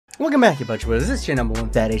Welcome back, you bunch of winners. This is your number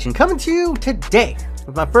one fat Asian coming to you today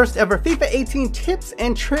with my first ever FIFA 18 tips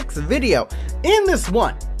and tricks video. In this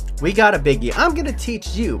one, we got a biggie. I'm going to teach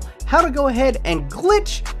you how to go ahead and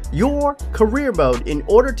glitch your career mode in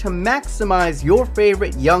order to maximize your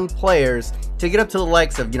favorite young players to get up to the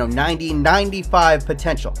likes of, 90, 95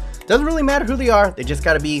 potential. Doesn't really matter who they are, they just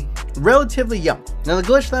got to be relatively young. Now the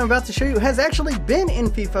glitch that I'm about to show you has actually been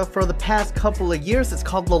in FIFA for the past couple of years. It's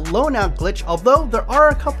called the loan-out glitch, although there are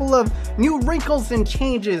a couple of new wrinkles and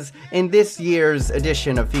changes in this year's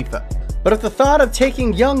edition of FIFA. But if the thought of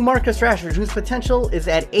taking young Marcus Rashford, whose potential is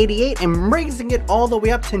at 88, and raising it all the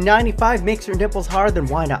way up to 95 makes your nipples hard, then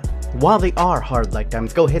why not? While they are hard like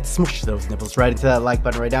diamonds, go ahead, smush those nipples right into that like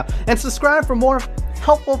button right now, and subscribe for more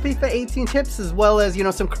helpful FIFA 18 tips, as well as,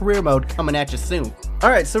 some career mode coming at you soon.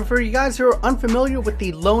 Alright, so for you guys who are unfamiliar with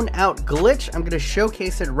the loan out glitch, I'm going to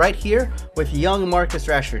showcase it right here with young Marcus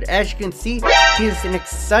Rashford. As you can see, he is an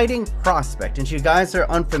exciting prospect, and if you guys are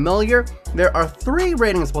unfamiliar, there are 3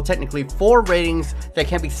 ratings, well technically 4 ratings that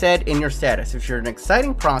can be said in your status. If you're an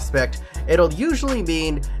exciting prospect, it'll usually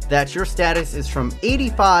mean that your status is from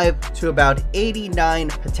 85 to about 89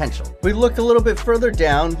 potential. We look a little bit further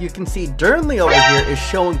down, you can see Durnley over here is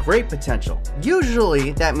showing great potential.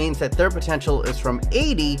 Usually that means that their potential is from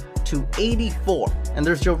 80 to 84. And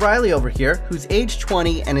there's Joe Riley over here, who's age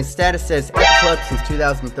 20 and his status says at the club since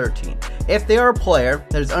 2013. If they are a player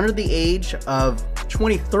that is under the age of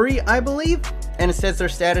 23, I believe, and it says their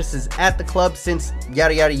status is at the club since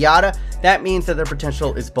yada yada yada, that means that their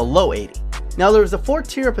potential is below 80. Now there's a 4th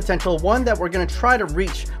tier potential, one that we're going to try to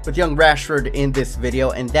reach with young Rashford in this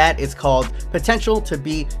video, and that is called potential to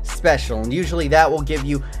be special, and usually that will give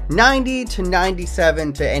you 90 to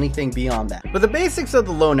 97 to anything beyond that. But the basics of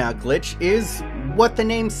the loan out glitch is what the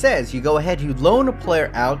name says. You go ahead, you loan a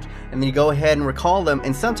player out, and then you go ahead and recall them,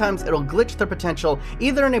 and sometimes it'll glitch their potential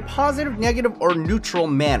either in a positive, negative, or neutral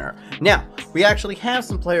manner. Now, we actually have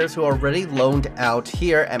some players who are already loaned out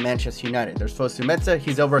here at Manchester United. There's Fosu,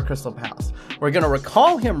 he's over at Crystal Palace. We're going to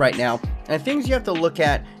recall him right now, and things you have to look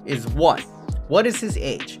at is 1. What is his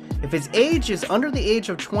age? If his age is under the age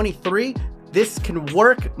of 23, this can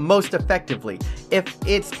work most effectively. If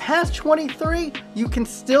it's past 23, you can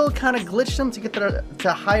still kind of glitch them to get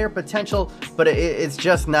to higher potential, but it's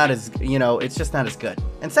just not as, it's just not as good.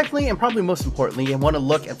 And secondly, and probably most importantly, you want to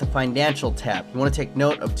look at the financial tab. You want to take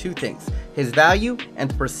note of 2 things: his value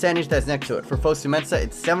and the percentage that's next to it. For Fosu,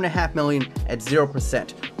 it's 7.5 million at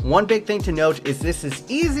 0%. One big thing to note is this is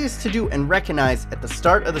easiest to do and recognize at the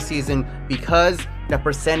start of the season because the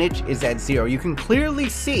percentage is at 0. You can clearly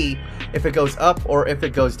see if it goes up or if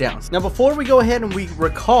it goes down. Now before we go ahead and we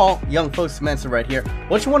recall young Fosu right here,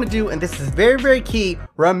 what you want to do, and this is very, very key,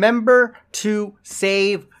 remember to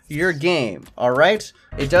save your game. Alright?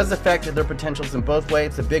 It does affect their potentials in both ways.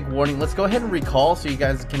 It's a big warning. Let's go ahead and recall so you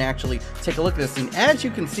guys can actually take a look at this. And as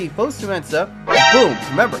you can see, Fosu, boom,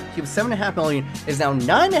 remember, he was 7.5 million, is now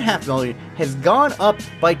 9.5 million, has gone up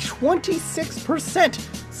by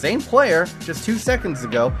 26%. Same player just 2 seconds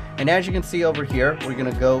ago, and as you can see over here, we're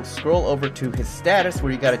gonna go scroll over to his status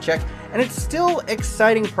where you gotta check, and it's still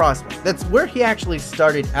exciting prospect. That's where he actually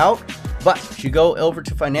started out. But if you go over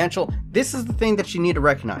to financial, this is the thing that you need to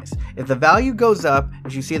recognize. If the value goes up,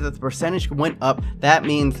 if you see that the percentage went up, that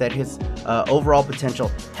means that his overall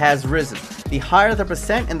potential has risen. The higher the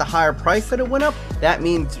percent and the higher price that it went up, that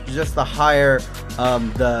means just the higher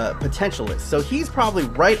the potential is. So he's probably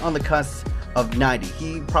right on the cusp of 90.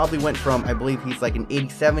 He probably went from, I believe he's like an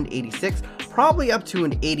 87, 86, probably up to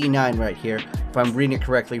an 89 right here, if I'm reading it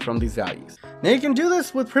correctly from these values. Now you can do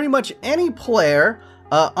this with pretty much any player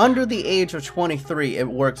under the age of 23. It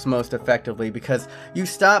works most effectively because you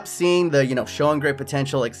stop seeing the, showing great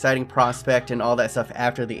potential, exciting prospect, and all that stuff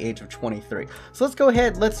after the age of 23. So let's go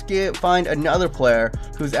ahead, let's find another player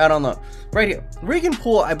who's out on loan. Right here, Regan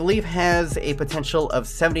Poole, I believe, has a potential of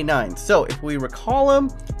 79. So if we recall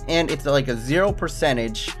him, and it's like a 0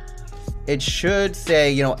 percentage, it should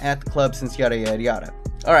say, at the club since yada yada yada.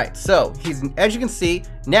 Alright, so as you can see,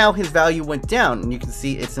 now his value went down, and you can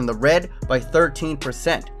see it's in the red by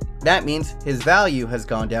 13%. That means his value has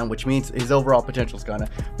gone down, which means his overall potential's gone up.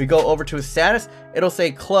 We go over to his status, it'll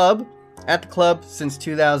say club, at the club since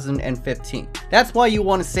 2015. That's why you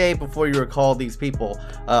want to save before you recall these people.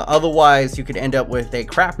 Otherwise, you could end up with a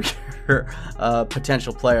crappier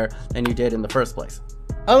potential player than you did in the first place.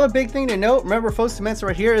 Other big thing to note, remember Fosu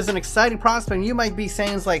right here is an exciting prospect, and you might be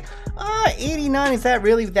saying it's like, 89, is that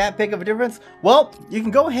really that big of a difference? Well, you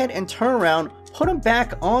can go ahead and turn around, put him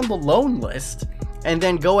back on the loan list, and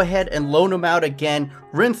then go ahead and loan him out again,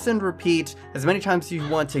 rinse and repeat as many times as you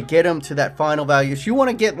want to get him to that final value. If you want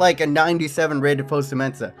to get like a 97 rated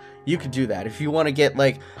Fosu-Mensah, you could do that. If you want to get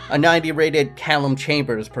like a 90 rated Callum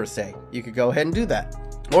Chambers per se, you could go ahead and do that.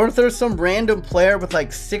 Or if there's some random player with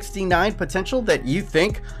like 69 potential that you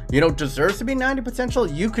think, deserves to be 90 potential,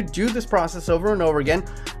 you could do this process over and over again.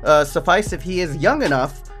 Suffice if he is young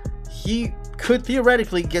enough, he could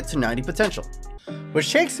theoretically get to 90 potential.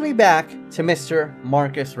 Which takes me back to Mr.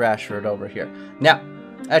 Marcus Rashford over here. Now,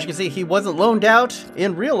 as you can see, he wasn't loaned out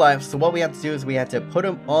in real life, so what we have to do is we have to put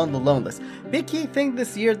him on the loan list. Big key thing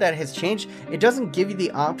this year that has changed, it doesn't give you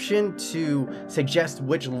the option to suggest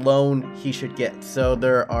which loan he should get. So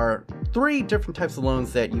there are 3 different types of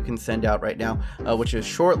loans that you can send out right now, which is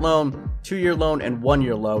short loan, 2-year loan, and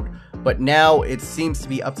 1-year loan. But now it seems to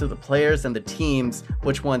be up to the players and the teams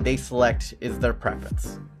which one they select is their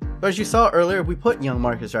preference. But as you saw earlier, we put young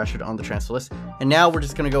Marcus Rashford on the transfer list, and now we're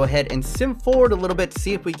just going to go ahead and sim forward a little bit to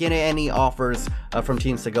see if we get any offers from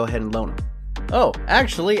teams to go ahead and loan him. Oh,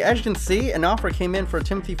 actually, as you can see, an offer came in for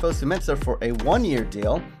Timothy Fosu-Mensah for a 1-year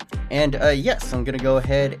deal. And yes, I'm going to go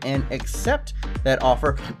ahead and accept that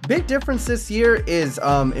offer. Big difference this year is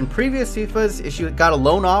in previous FIFAs, if you got a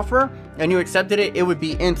loan offer and you accepted it, it would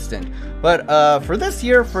be instant. But for this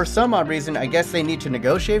year, for some odd reason, I guess they need to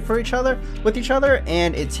negotiate with each other,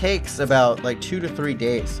 and it takes about like 2 to 3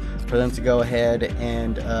 days for them to go ahead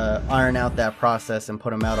and iron out that process and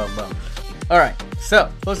put them out on loan. Alright,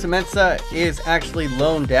 so Fosu-Mensah is actually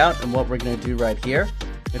loaned out, and what we're going to do right here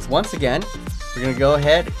is once again, we're going to go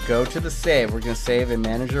ahead, go to the save. We're going to save in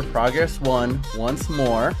Manager Progress 1 once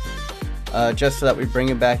more, just so that we bring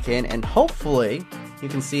him back in, and hopefully you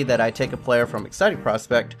can see that I take a player from Exciting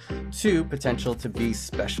Prospect to Potential to be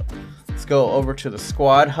Special. Let's go over to the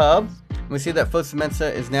Squad Hub. We see that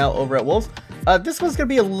Fosu-Mensah is now over at Wolves. This one's going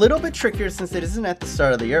to be a little bit trickier since it isn't at the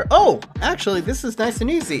start of the year. Oh, actually, this is nice and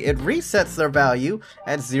easy. It resets their value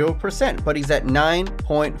at 0%, but he's at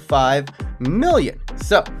 9.5 million.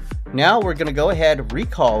 So now we're going to go ahead,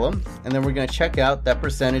 recall him, and then we're going to check out that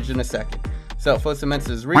percentage in a second. So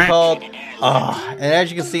Fosu-Mensah is recalled. And as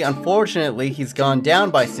you can see, unfortunately, he's gone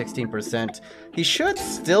down by 16%. He should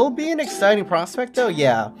still be an exciting prospect though,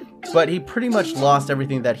 yeah. But he pretty much lost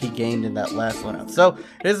everything that he gained in that last one out. So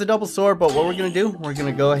it is a double sword, but what we're going to do, we're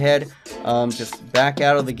going to go ahead, just back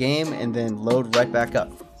out of the game and then load right back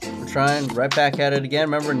up. We're trying right back at it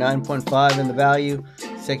again. Remember, 9.5 in the value.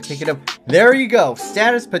 Pick it up. There you go.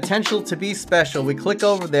 Status Potential to be Special. We click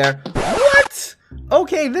over there. What?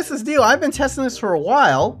 Okay, this is deal. I've been testing this for a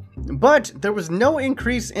while, but there was no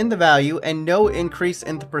increase in the value and no increase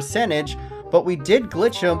in the percentage, but we did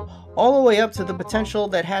glitch him all the way up to the potential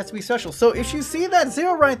that has to be special. So if you see that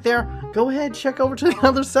 0 right there, go ahead, check over to the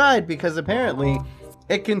other side, because apparently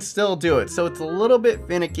it can still do it. So it's a little bit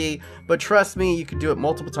finicky, but trust me, you can do it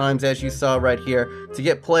multiple times, as you saw right here, to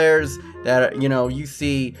get players that, you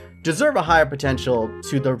see deserve a higher potential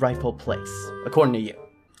to their rightful place, according to you.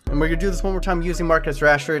 And we're going to do this one more time using Marcus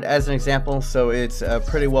Rashford as an example, so it's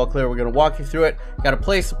pretty well clear. We're going to walk you through it. Got to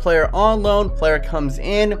place a player on loan. Player comes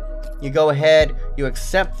in. You go ahead. You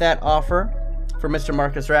accept that offer for Mr.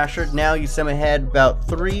 Marcus Rashford. Now you send ahead about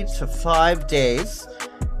 3 to 5 days.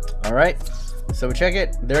 All right. So we check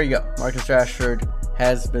it. There you go. Marcus Rashford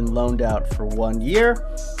has been loaned out for 1 year.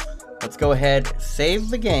 Let's go ahead. Save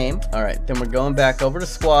the game. All right. Then we're going back over to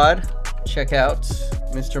squad. Check out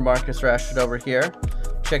Mr. Marcus Rashford over here.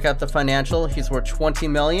 Check out the financial. He's worth 20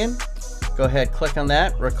 million. Go ahead, click on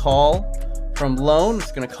that. Recall from loan.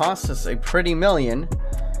 It's going to cost us a pretty million.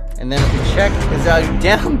 And then if we check his value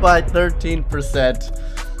down by 13%.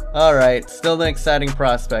 All right, still an exciting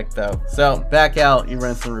prospect though. So back out, you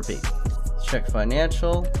rinse and repeat. Check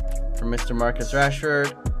financial for Mr. Marcus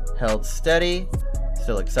Rashford. Held steady.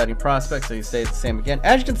 Still exciting prospect, so you say the same again.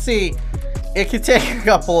 As you can see, it can take a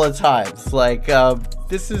couple of times. Like,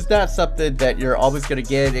 this is not something that you're always going to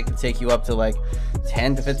get. It can take you up to like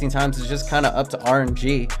 10 to 15 times. It's just kind of up to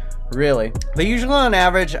RNG, really. But usually on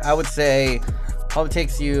average, I would say probably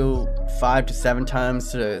takes you 5 to 7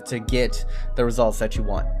 times to get the results that you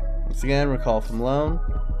want. Once again, recall from loan.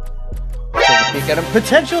 Take a peek at him.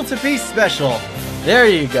 Potential to be special. There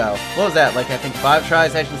you go. What was that? Like, I think 5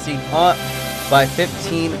 tries, as you can see, up by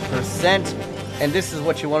 15%. And this is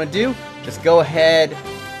what you want to do. Just go ahead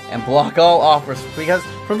and block all offers, because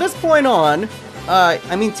from this point on,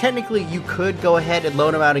 I mean, technically you could go ahead and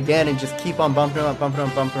loan him out again and just keep on bumping him up,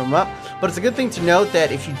 bumping him up. But it's a good thing to note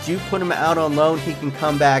that if you do put him out on loan, he can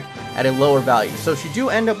come back at a lower value. So if you do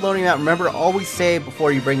end up loaning him out, remember, always save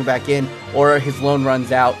before you bring him back in, or his loan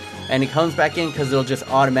runs out and he comes back in, because it'll just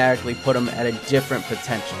automatically put him at a different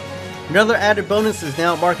potential. Another added bonus is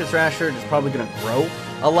now Marcus Rashford is probably going to grow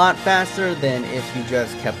a lot faster than if you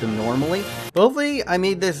just kept him normally. But hopefully I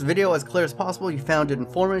made this video as clear as possible. You found it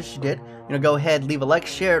informative. You did. Go ahead, leave a like,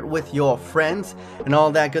 share it with your friends, and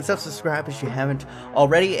all that good stuff. Subscribe if you haven't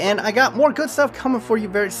already. And I got more good stuff coming for you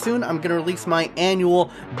very soon. I'm going to release my annual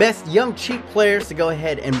best young cheap players to go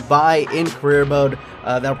ahead and buy in career mode.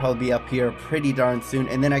 That'll probably be up here pretty darn soon.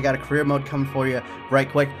 And then I got a career mode coming for you right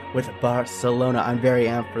quick with Barcelona. I'm very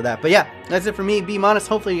amped for that. But yeah, that's it for me. Be honest.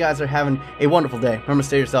 Hopefully you guys are having a wonderful day. Remember,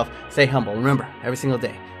 stay yourself, stay humble. Remember, every single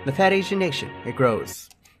day, the Fat Asian Nation, it grows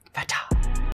fatter.